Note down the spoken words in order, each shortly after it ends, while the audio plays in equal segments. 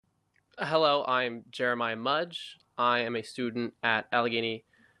Hello, I'm Jeremiah Mudge. I am a student at Allegheny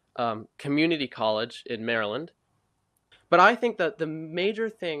Community College in Maryland. But I think that the major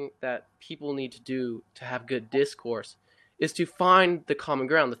thing that people need to do to have good discourse is to find the common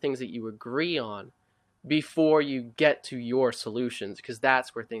ground, the things that you agree on, before you get to your solutions, because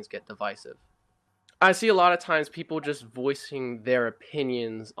that's where things get divisive. I see a lot of times people just voicing their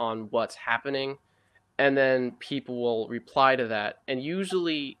opinions on what's happening, and then people will reply to that. And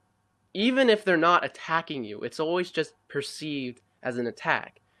usually, even if they're not attacking you, it's always just perceived as an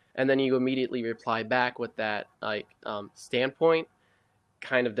attack. And then you immediately reply back with that standpoint,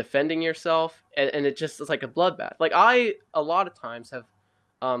 kind of defending yourself, and it just is like a bloodbath. Like I a lot of times have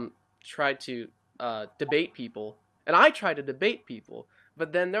tried to debate people, and I try to debate people,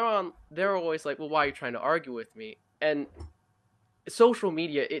 but then they're always like, well, why are you trying to argue with me? And social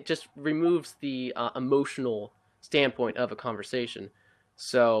media, it just removes the emotional standpoint of a conversation.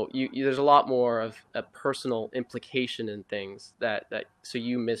 So there's a lot more of a personal implication in things that so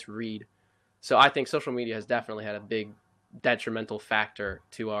you misread. So I think social media has definitely had a big detrimental factor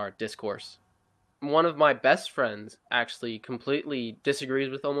to our discourse. One of my best friends actually completely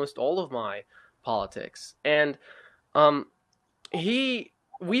disagrees with almost all of my politics, and um, he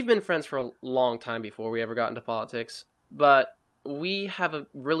we've been friends for a long time before we ever got into politics, but we have a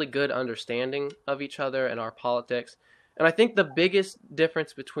really good understanding of each other and our politics. And I think the biggest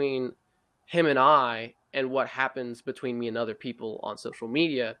difference between him and I and what happens between me and other people on social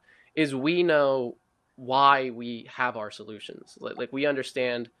media is we know why we have our solutions. Like we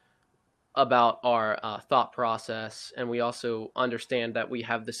understand about our thought process, and we also understand that we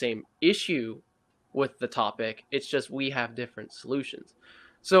have the same issue with the topic. It's just we have different solutions.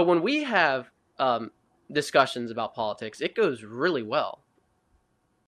 So when we have discussions about politics, it goes really well.